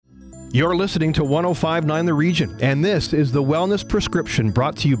You're listening to 105.9 The Region, and this is the Wellness Prescription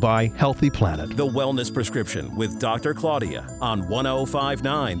brought to you by Healthy Planet. The Wellness Prescription with Dr. Claudia on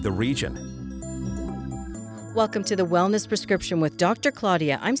 105.9 The Region. Welcome to the Wellness Prescription with Dr.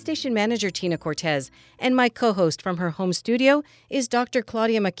 Claudia. I'm Station Manager Tina Cortez, and my co-host from her home studio is Dr.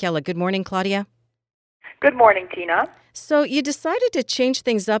 Claudia McKella. Good morning, Claudia. Good morning, Tina. So you decided to change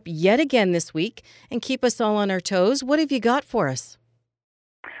things up yet again this week and keep us all on our toes. What have you got for us?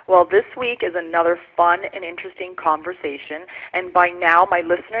 Well, this week is another fun and interesting conversation, and by now my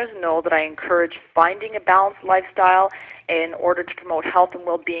listeners know that I encourage finding a balanced lifestyle in order to promote health and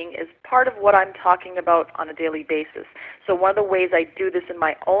well-being is part of what I'm talking about on a daily basis. So one of the ways I do this in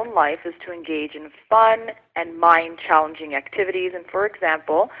my own life is to engage in fun and mind-challenging activities, and for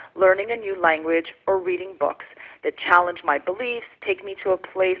example, learning a new language or reading books that challenge my beliefs, take me to a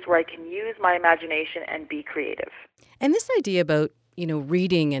place where I can use my imagination and be creative. And this idea about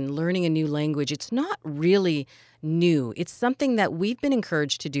reading and learning a new language, it's not really new. It's something that we've been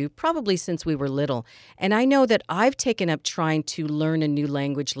encouraged to do probably since we were little. And I know that I've taken up trying to learn a new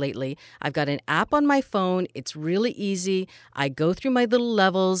language lately. I've got an app on my phone. It's really easy. I go through my little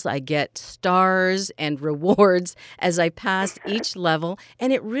levels. I get stars and rewards as I pass each level.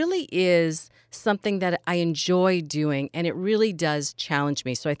 And it really is something that I enjoy doing, and it really does challenge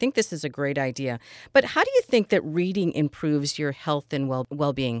me. So I think this is a great idea. But how do you think that reading improves your health and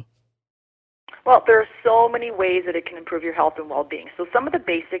well-being? Well, there are so many ways that it can improve your health and well-being. So some of the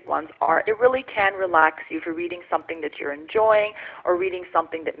basic ones are it really can relax you if you're reading something that you're enjoying or reading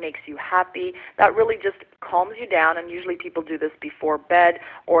something that makes you happy. That really just calms you down, and usually people do this before bed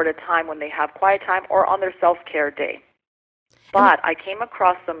or at a time when they have quiet time or on their self-care day. But I came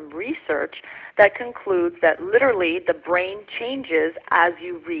across some research that concludes that literally the brain changes as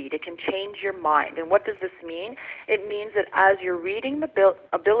you read. It can change your mind. And what does this mean? It means that as your reading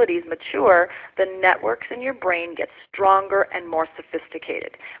abilities mature, the networks in your brain get stronger and more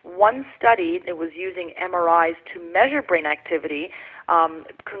sophisticated. One study that was using MRIs to measure brain activity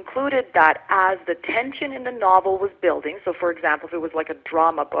concluded that as the tension in the novel was building, so for example, if it was like a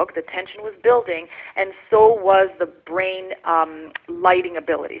drama book, the tension was building, and so was the brain lighting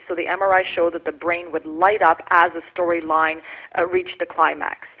ability. So the MRI showed that the brain would light up as the storyline reached the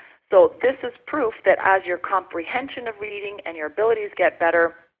climax. So this is proof that as your comprehension of reading and your abilities get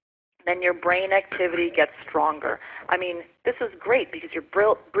better, then your brain activity gets stronger. I mean, this is great because you're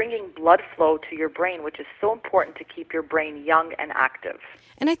bringing blood flow to your brain, which is so important to keep your brain young and active.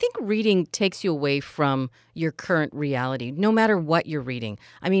 And I think reading takes you away from your current reality, no matter what you're reading.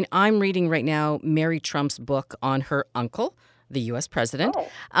 I mean, I'm reading right now Mary Trump's book on her uncle, the U.S. president.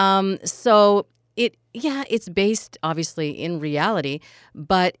 So it's based obviously in reality,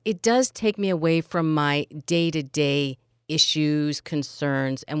 but it does take me away from my day-to-day issues,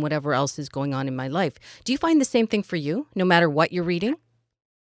 concerns, and whatever else is going on in my life. Do you find the same thing for you, no matter what you're reading?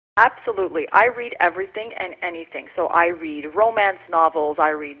 Absolutely. I read everything and anything. So I read romance novels,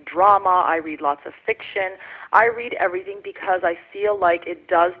 I read drama, I read lots of fiction. I read everything because I feel like it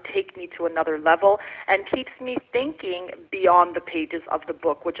does take me to another level and keeps me thinking beyond the pages of the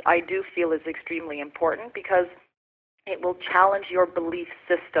book, which I do feel is extremely important because it will challenge your belief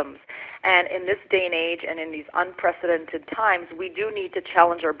systems. And in this day and age and in these unprecedented times, we do need to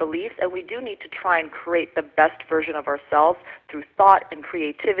challenge our beliefs, and we do need to try and create the best version of ourselves through thought and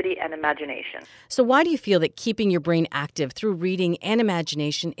creativity and imagination. So why do you feel that keeping your brain active through reading and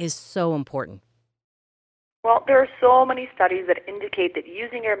imagination is so important? Well, there are so many studies that indicate that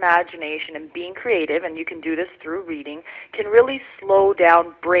using your imagination and being creative, and you can do this through reading, can really slow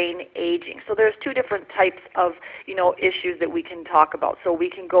down brain aging. So there's two different types of, issues that we can talk about. So we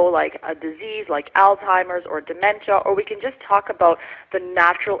can go like a disease like Alzheimer's or dementia, or we can just talk about the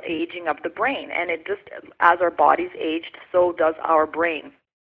natural aging of the brain. And it just, as our bodies aged, so does our brain.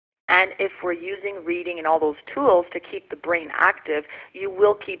 And if we're using reading and all those tools to keep the brain active, you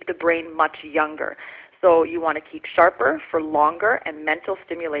will keep the brain much younger. So you want to keep sharper for longer, and mental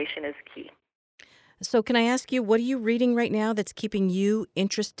stimulation is key. So can I ask you, what are you reading right now that's keeping you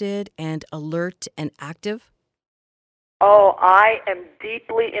interested and alert and active? Oh, I am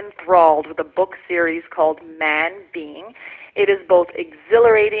deeply enthralled with a book series called Man Being. It is both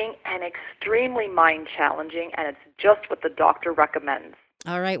exhilarating and extremely mind-challenging, and it's just what the doctor recommends.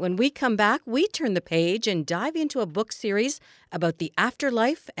 All right, when we come back, we turn the page and dive into a book series about the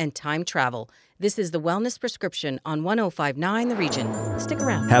afterlife and time travel. This is the Wellness Prescription on 105.9 The Region. Stick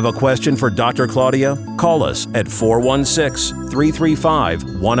around. Have a question for Dr. Claudia? Call us at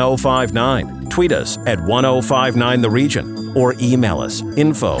 416-335-1059. Tweet us at 1059 The Region or email us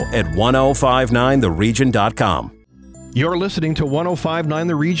info@1059theregion.com. You're listening to 105.9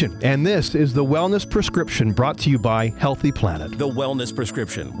 The Region, and this is the Wellness Prescription brought to you by Healthy Planet. The Wellness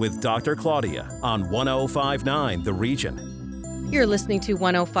Prescription with Dr. Claudia on 105.9 The Region. You're listening to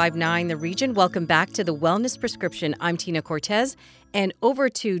 105.9 The Region. Welcome back to the Wellness Prescription. I'm Tina Cortez, and over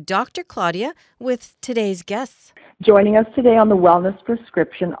to Dr. Claudia with today's guests. Joining us today on the Wellness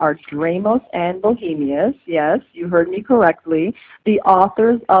Prescription are Dramos and Bohemias. Yes, you heard me correctly. The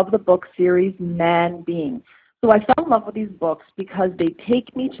authors of the book series Man Being. So I fell in love with these books because they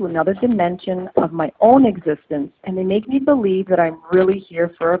take me to another dimension of my own existence, and they make me believe that I'm really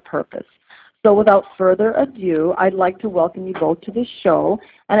here for a purpose. So without further ado, I'd like to welcome you both to the show.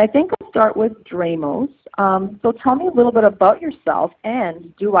 And I think I'll start with Dramos. So tell me a little bit about yourself,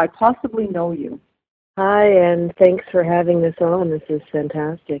 and do I possibly know you? Hi, and thanks for having this on. This is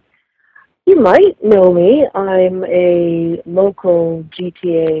fantastic. You might know me. I'm a local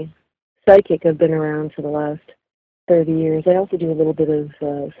GTA psychic. I've been around for the last 30 years. I also do a little bit of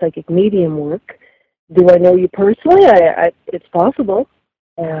psychic medium work. Do I know you personally? It's possible.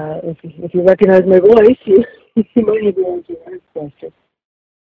 If you recognize my voice, you might be able to answer that question.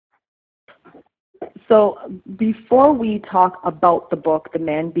 So before we talk about the book, The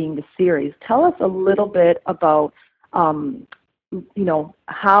Man Being the series, tell us a little bit about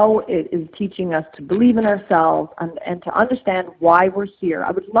how it is teaching us to believe in ourselves and to understand why we're here.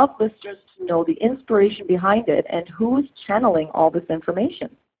 I would love listeners to know the inspiration behind it and who is channeling all this information.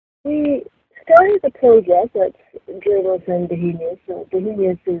 We started the project, that's Dramos and Bohemias. So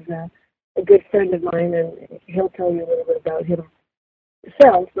Bohemias is a good friend of mine, and he'll tell you a little bit about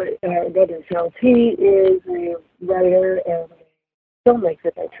himself, about himself. He is a writer and a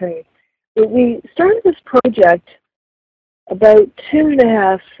filmmaker by trade. But we started this project about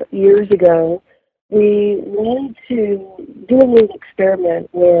 2.5 years ago. We wanted to do a little experiment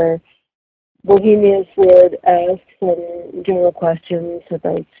where Bohemians would ask some general questions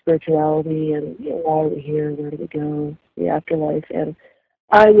about spirituality and why are we here, where do we go, the afterlife, and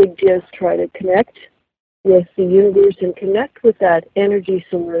I would just try to connect with the universe and connect with that energy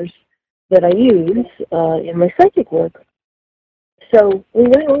source that I use in my psychic work. So we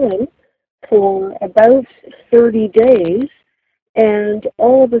went on for about 30 days, and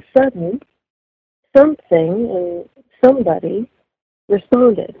all of a sudden, something and somebody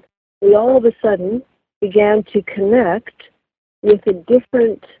responded. We all of a sudden began to connect with a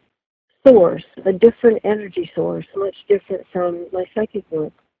different source, a different energy source, much different from my psychic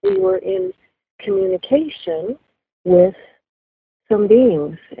work. We were in communication with some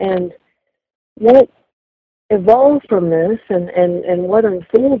beings. And what evolved from this and what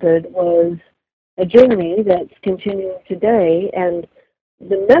unfolded was a journey that's continuing today. And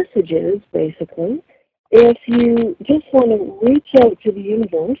the message is basically, if you just want to reach out to the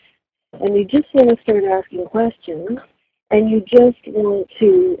universe and you just want to start asking questions and you just want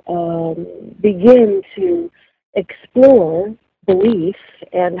to begin to explore belief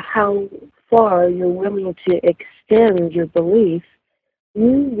and how far you're willing to extend your belief,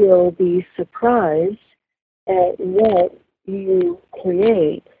 you will be surprised at what you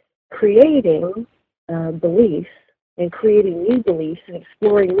create. Creating beliefs and creating new beliefs and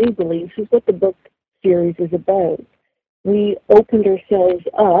exploring new beliefs is what the book series is about. We opened ourselves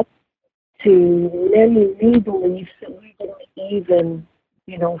up to many new beliefs that we didn't even,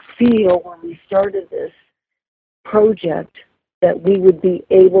 feel when we started this project that we would be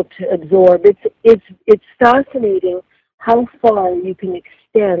able to absorb. It's fascinating how far you can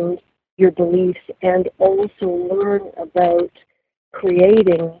extend your beliefs and also learn about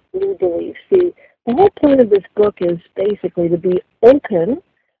creating new beliefs. See, the whole point of this book is basically to be open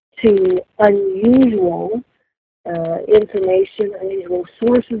to unusual information, unusual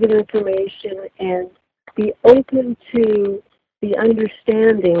sources of information, and be open to the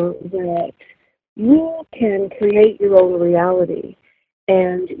understanding that you can create your own reality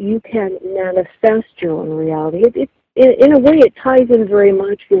and you can manifest your own reality. In a way, it ties in very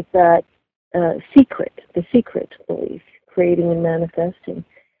much with that the secret belief, creating and manifesting.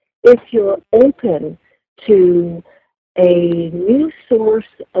 If you're open to a new source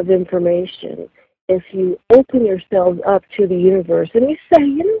of information, if you open yourselves up to the universe and you say,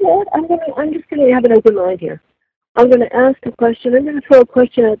 you know what, I'm just going to have an open mind here. I'm going to ask a question. I'm going to throw a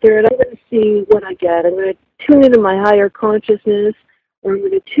question out there, and I'm going to see what I get. I'm going to tune into my higher consciousness, or I'm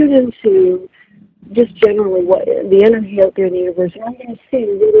going to tune into just generally what the energy out there in the universe, and I'm going to see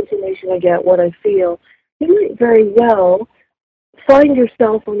what information I get, what I feel. You might very well find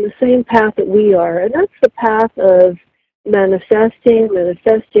yourself on the same path that we are, and that's the path of manifesting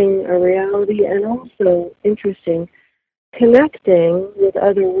a reality, and also, interesting, connecting with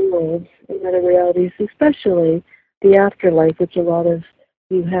other worlds and other realities, especially the afterlife, which a lot of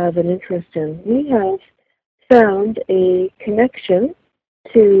you have an interest in, we have found a connection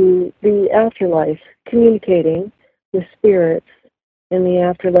to the afterlife, communicating with spirits in the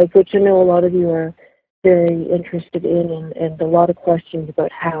afterlife, which I know a lot of you are very interested in, and a lot of questions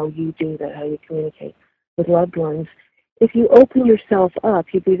about how you do that, how you communicate with loved ones. If you open yourself up,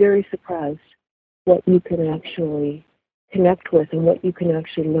 you'd be very surprised what you can actually connect with and what you can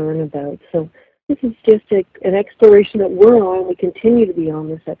actually learn about. So this is just an exploration that we're on. We continue to be on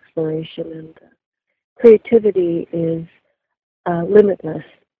this exploration, and creativity is limitless.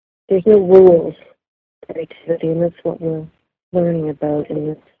 There's no rules to creativity, and that's what we're learning about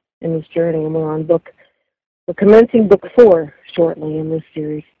in this journey. And we're commencing book 4 shortly in this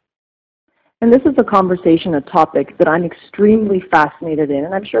series. And this is a conversation, a topic that I'm extremely fascinated in,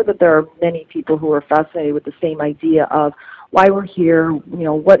 and I'm sure that there are many people who are fascinated with the same idea of why we're here,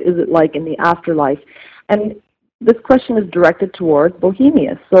 what is it like in the afterlife? And this question is directed towards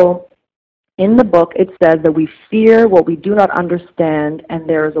Bohemias. So in the book, it says that we fear what we do not understand, and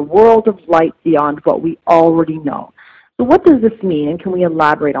there is a world of light beyond what we already know. So what does this mean, and can we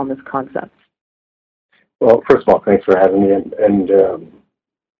elaborate on this concept? Well, first of all, thanks for having me, and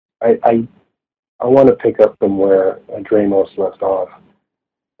I want to pick up from where Dramos left off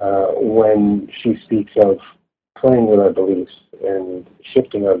when she speaks of playing with our beliefs and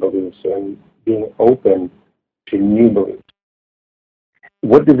shifting our beliefs and being open to new beliefs.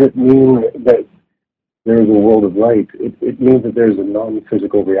 What does it mean that there is a world of light? It means that there's a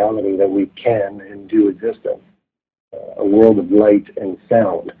non-physical reality that we can and do exist in, a world of light and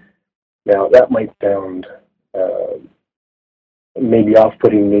sound. Now, that might sound maybe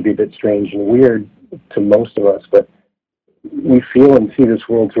off-putting, maybe a bit strange and weird to most of us, but we feel and see this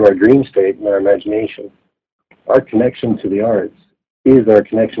world through our dream state and our imagination. Our connection to the arts is our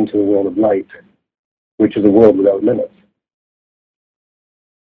connection to the world of light, which is a world without limits.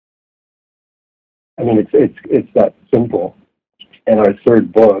 I mean, it's that simple. And our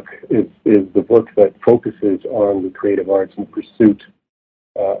third book is the book that focuses on the creative arts and the pursuit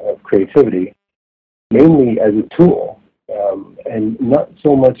of creativity, mainly as a tool, and not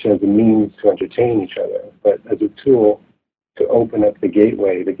so much as a means to entertain each other, but as a tool to open up the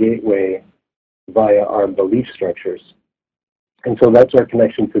gateway via our belief structures. And so that's our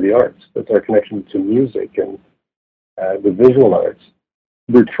connection to the arts. That's our connection to music and the visual arts.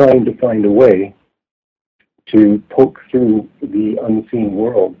 We're trying to find a way to poke through the unseen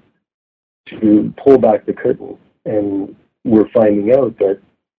world, to pull back the curtain. And we're finding out that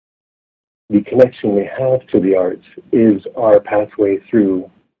the connection we have to the arts is our pathway through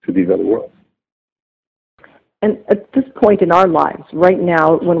to these other worlds. And at this point in our lives, right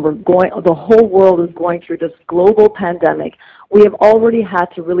now, when the whole world is going through this global pandemic, we have already had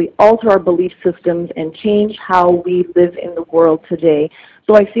to really alter our belief systems and change how we live in the world today.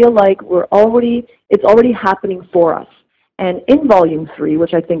 So I feel like it's already happening for us. And in Volume 3,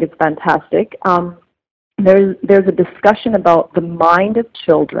 which I think is fantastic, there's a discussion about the mind of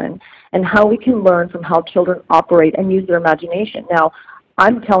children and how we can learn from how children operate and use their imagination. Now,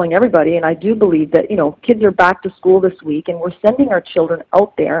 I'm telling everybody, and I do believe that, kids are back to school this week, and we're sending our children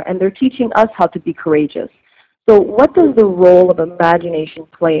out there, and they're teaching us how to be courageous. So what does the role of imagination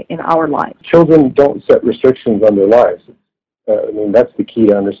play in our lives? Children don't set restrictions on their lives. That's the key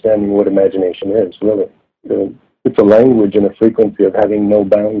to understanding what imagination is, really. It's a language and a frequency of having no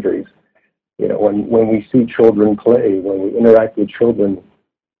boundaries. When we see children play, when we interact with children,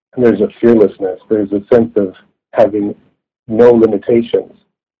 there's a fearlessness, there's a sense of having no limitations.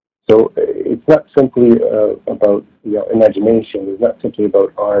 So it's not simply about imagination. It's not simply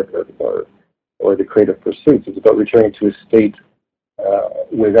about art or the creative pursuits. It's about returning to a state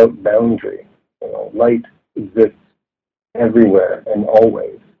without boundary. Light exists everywhere and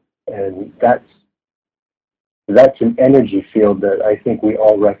always, and that's an energy field that I think we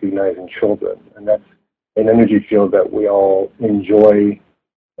all recognize in children, and that's an energy field that we all enjoy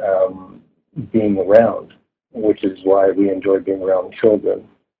being around, which is why we enjoy being around children.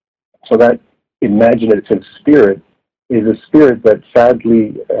 So that imaginative spirit is a spirit that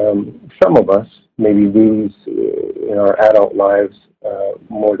sadly some of us maybe lose in our adult lives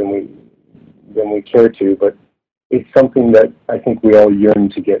more than we care to, but it's something that I think we all yearn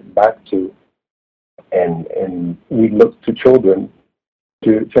to get back to, and we look to children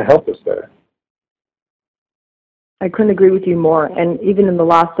to help us there. I couldn't agree with you more. And even in the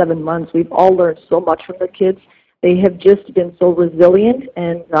last 7 months, we've all learned so much from the kids. They have just been so resilient,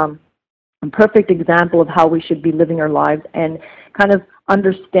 and a perfect example of how we should be living our lives and kind of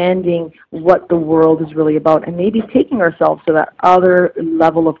understanding what the world is really about, and maybe taking ourselves to that other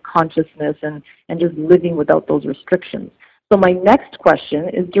level of consciousness and just living without those restrictions. So my next question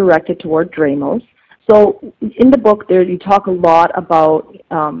is directed toward Dramos. So in the book there you talk a lot about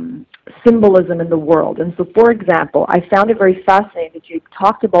symbolism in the world. And so, for example, I found it very fascinating that you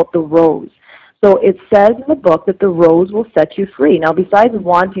talked about the rose. So it says in the book that the rose will set you free. Now, besides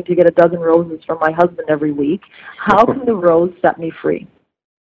wanting to get a dozen roses from my husband every week, how can the rose set me free?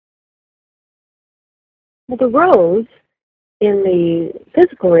 Well, the rose, in the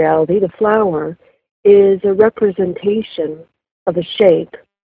physical reality, the flower, is a representation of a shape.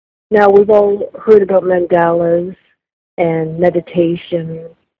 Now, we've all heard about mandalas and meditation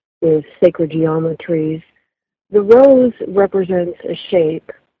with sacred geometries. The rose represents a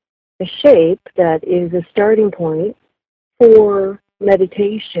shape that is a starting point for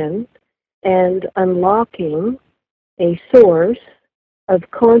meditation and unlocking a source of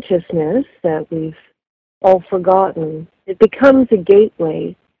consciousness that we've all forgotten. It becomes a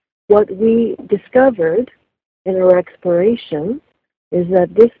gateway. What we discovered in our exploration is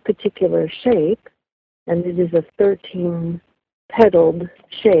that this particular shape, and it is a 13-petaled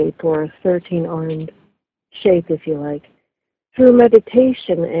shape, or a 13-armed shape, if you like, through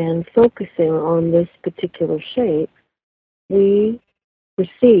meditation and focusing on this particular shape, we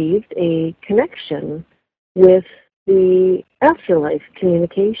received a connection with the afterlife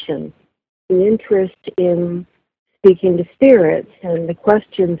communication, the interest in speaking to spirits, and the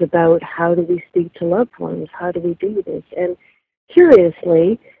questions about how do we speak to loved ones, how do we do this. And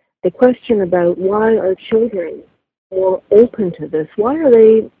curiously, the question about why are children more open to this, why are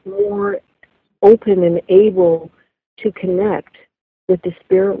they more open and able to connect with the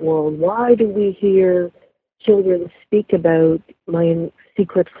spirit world? Why do we hear children speak about my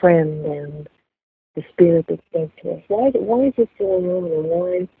secret friend and the spirit that spoke to us? Why is this going on,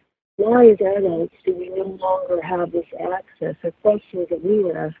 and why as adults do we no longer have this access? The questions that we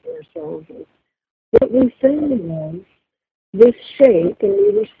were asking ourselves is, what we found was this shape, and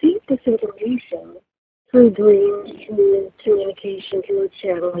we received this information through dreams, through communication, through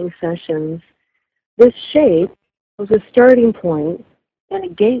channeling sessions. This shape was a starting point and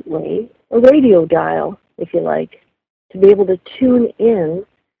a gateway, a radio dial, if you like, to be able to tune in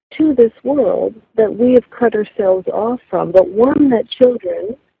to this world that we have cut ourselves off from, but one that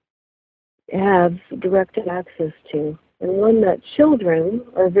children have direct access to, and one that children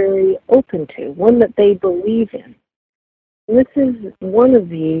are very open to, one that they believe in. And this is one of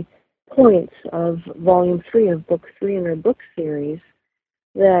the points of Volume 3 of Book 3 in our book series,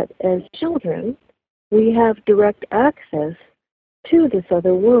 that as children, we have direct access to this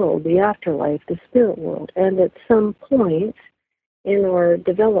other world, the afterlife, the spirit world. And at some point in our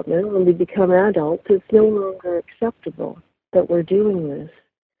development, when we become adults, it's no longer acceptable that we're doing this.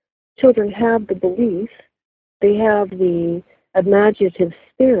 Children have the belief, they have the imaginative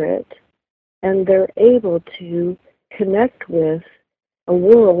spirit, and they're able to connect with a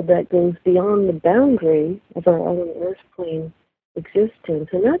world that goes beyond the boundary of our own earth plane existence.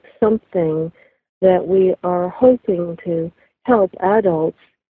 And that's something that we are hoping to help adults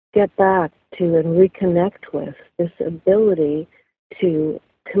get back to and reconnect with. This ability to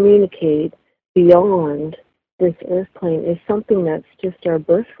communicate beyond this earth plane is something that's just our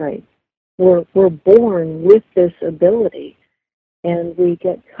birthright. We're born with this ability, and we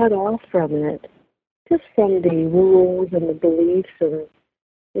get cut off from it just from the rules and the beliefs and,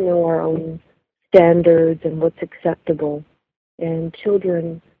 our own standards and what's acceptable. And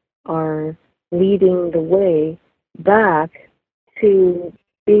children are leading the way back to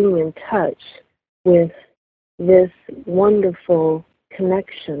being in touch with this wonderful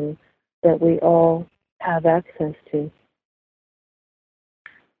connection that we all have access to.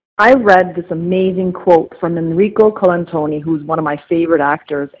 I read this amazing quote from Enrico Colantoni, who's one of my favorite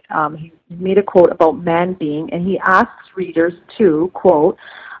actors. He made a quote about man being, and he asks readers to, quote,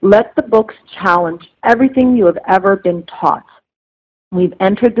 "Let the books challenge everything you have ever been taught. We've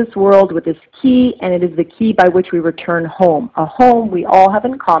entered this world with this key, and it is the key by which we return home, a home we all have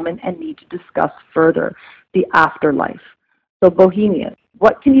in common and need to discuss further, the afterlife." So, Bohemias,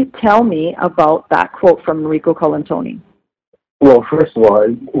 what can you tell me about that quote from Enrico Colantoni? Well, first of all,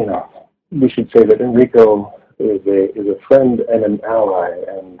 we should say that Enrico is a friend and an ally,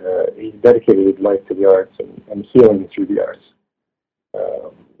 and he's dedicated his life to the arts and healing through the arts.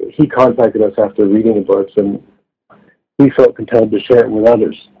 He contacted us after reading the books, and we felt compelled to share it with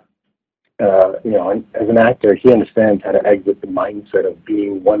others. And as an actor, he understands how to exit the mindset of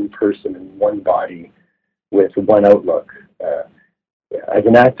being one person in one body with one outlook. as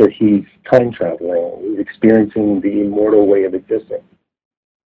an actor, he's time traveling. He's experiencing the immortal way of existing,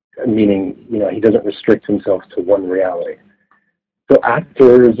 meaning, he doesn't restrict himself to one reality. So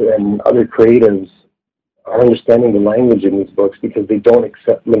actors and other creatives are understanding the language in these books because they don't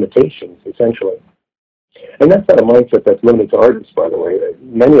accept limitations, essentially. And that's not a mindset that's limited to artists, by the way.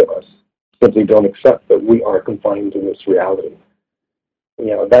 Many of us simply don't accept that we are confined to this reality.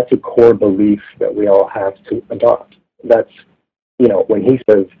 That's a core belief that we all have to adopt. That's, when he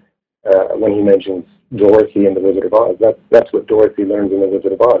says, when he mentions Dorothy and the Wizard of Oz, that's what Dorothy learns in the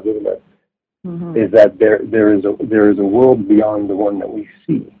Wizard of Oz, isn't it? Mm-hmm. Is that there is a world beyond the one that we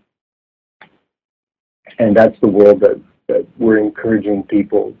see. And that's the world that we're encouraging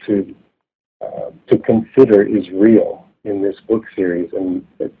people to consider is real in this book series, and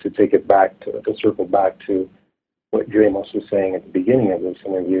to take it back to circle back to what Dramos was saying at the beginning of this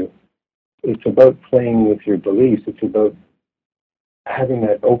interview. It's about playing with your beliefs. It's about having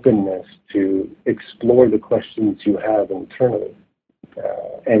that openness to explore the questions you have internally,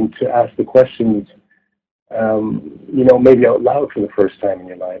 and to ask the questions, maybe out loud for the first time in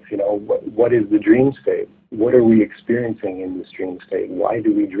your life. What is the dream state? What are we experiencing in this dream state? Why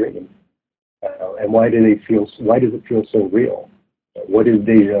do we dream? And why does it feel so real? What is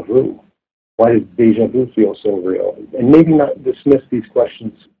deja vu? Why does deja vu feel so real? And maybe not dismiss these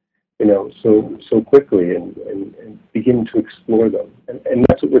questions, so quickly, and begin to explore them. And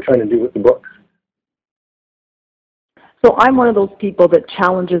that's what we're trying to do with the books. So I'm one of those people that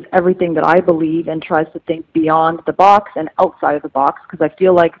challenges everything that I believe and tries to think beyond the box and outside of the box, because I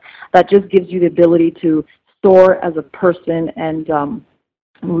feel like that just gives you the ability to soar as a person and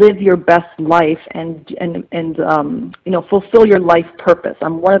live your best life and fulfill your life purpose.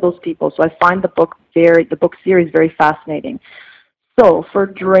 I'm one of those people, so I find the book series very fascinating. So for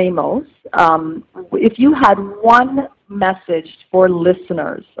Dramos, if you had one message for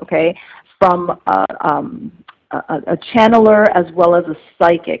listeners, okay, from a channeler as well as a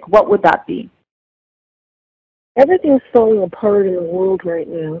psychic, what would that be? Everything's falling apart in the world right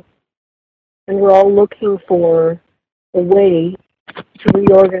now, and we're all looking for a way to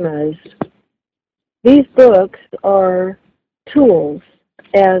reorganize. These books are tools,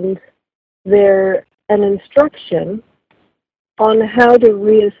 and they're an instruction on how to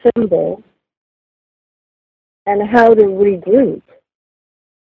reassemble and how to regroup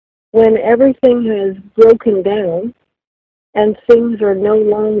when everything has broken down and things are no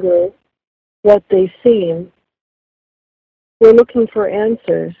longer what they seem. We're looking for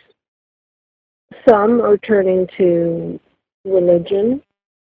answers. Some are turning to religion.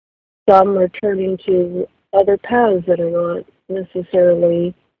 Some are turning to other paths that are not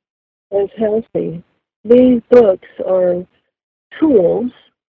necessarily as healthy. These books are tools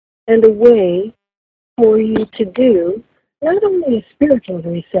and a way for you to do not only a spiritual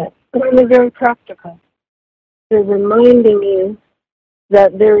reset, but they're very practical. They're reminding you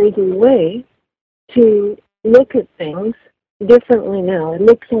that there is a way to look at things differently now. It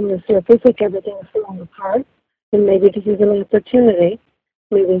looks on the surface like everything's falling apart, and maybe this is an opportunity.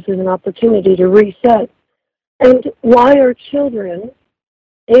 Maybe this is an opportunity to reset. And why are children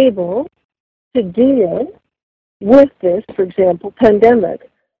able to deal with this, for example, pandemic?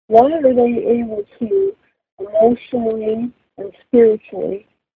 Why are they able to emotionally and spiritually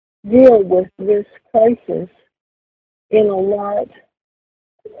deal with this crisis in a lot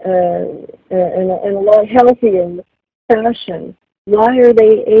healthier fashion? Why are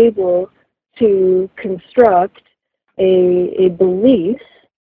they able to construct a belief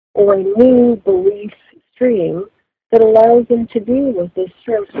or a new belief stream that allows them to deal with this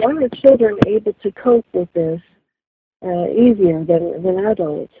stress? Why are children able to cope with this easier than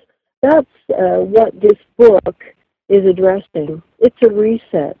adults? That's what this book is addressing. It's a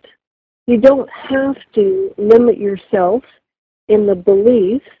reset. You don't have to limit yourself in the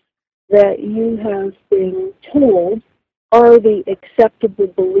beliefs that you have been told are the acceptable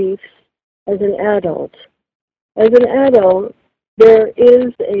beliefs as an adult. As an adult, there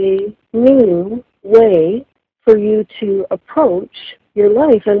is a new way for you to approach your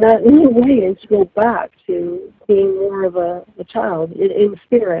life, and that new way is to go back to being more of a child in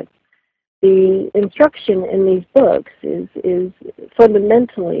spirit. The instruction in these books is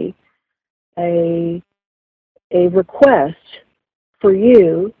fundamentally a request for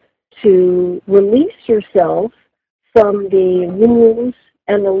you to release yourself from the rules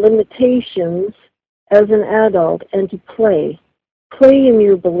and the limitations as an adult and to play. Play in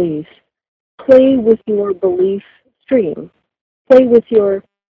your beliefs. Play with your belief stream. Play with your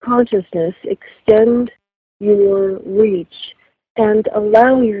consciousness. Extend your reach and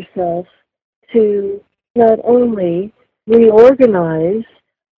allow yourself to not only reorganize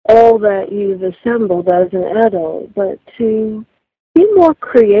all that you've assembled as an adult, but to be more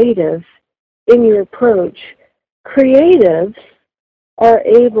creative in your approach. Creatives are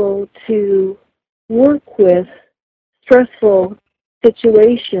able to work with stressful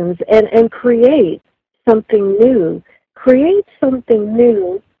situations and create something new. Create something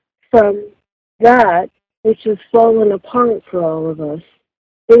new from that which has fallen apart for all of us.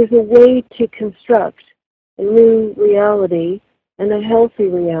 There's a way to construct a new reality and a healthy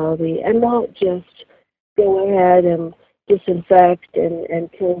reality, and not just go ahead and disinfect and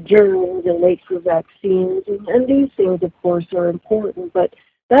kill germs and wait for vaccines. And these things, of course, are important, but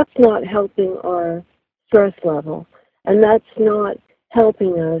that's not helping our stress level, and that's not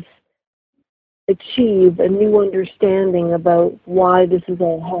helping us achieve a new understanding about why this is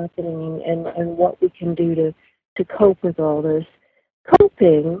all happening and what we can do to cope with all this.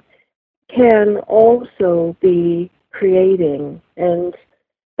 Coping can also be creating, and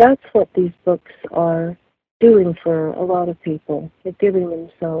that's what these books are doing for a lot of people. They're giving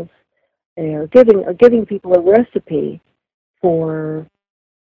themselves, giving people a recipe for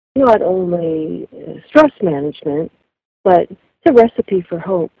not only stress management, but it's a recipe for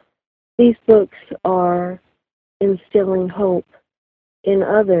hope. These books are instilling hope in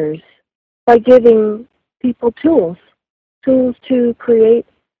others by giving people tools to create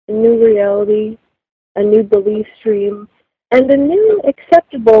a new reality, a new belief stream, and a new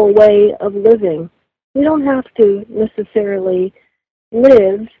acceptable way of living. We don't have to necessarily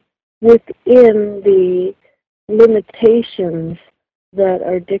live within the limitations that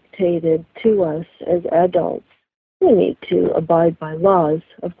are dictated to us as adults. We need to abide by laws,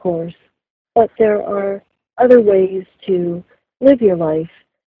 of course, but there are other ways to live your life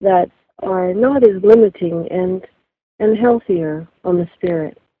that are not as limiting and healthier on the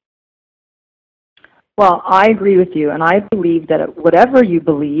spirit. Well, I agree with you, and I believe that whatever you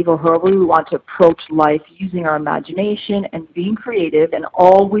believe or however we want to approach life, using our imagination and being creative and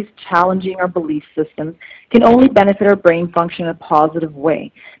always challenging our belief systems can only benefit our brain function in a positive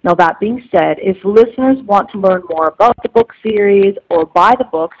way. Now, that being said, if listeners want to learn more about the book series or buy the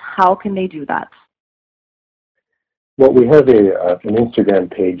books, how can they do that? Well, we have an Instagram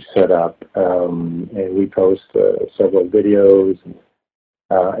page set up, and we post several videos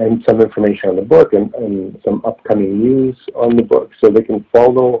and some information on the book and some upcoming news on the book. So they can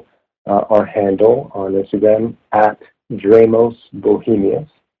follow our handle on Instagram at Dramos Bohemias.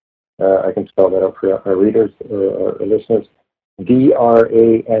 I can spell that out for our readers or our listeners.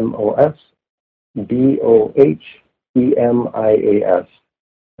 DRAMOS BOHEMIAS.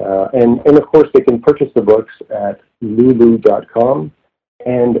 And of course, they can purchase the books at lulu.com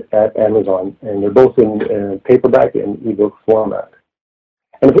and at Amazon. And they're both in paperback and ebook format.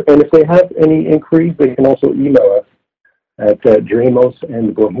 And if they have any inquiries, they can also email us at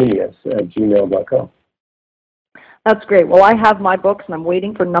dramosandbohemias@gmail.com. That's great. Well, I have my books, and I'm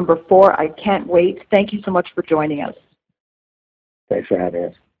waiting for number 4. I can't wait. Thank you so much for joining us. Thanks for having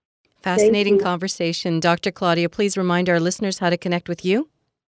us. Fascinating conversation. Dr. Claudia, please remind our listeners how to connect with you.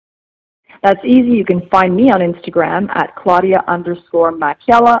 That's easy. You can find me on Instagram at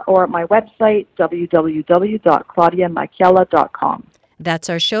Claudia_Macchiella or at my website, www.claudiamacchiella.com. That's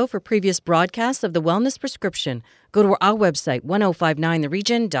our show. For previous broadcasts of The Wellness Prescription, go to our website,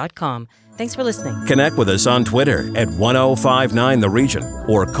 1059theregion.com. Thanks for listening. Connect with us on Twitter at 1059theregion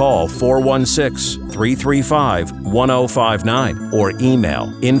or call 416-335-1059 or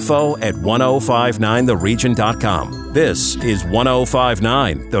email info@1059theregion.com. This is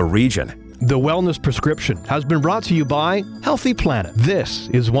 1059 The Region. The Wellness Prescription has been brought to you by Healthy Planet. This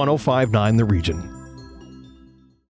is 1059 The Region.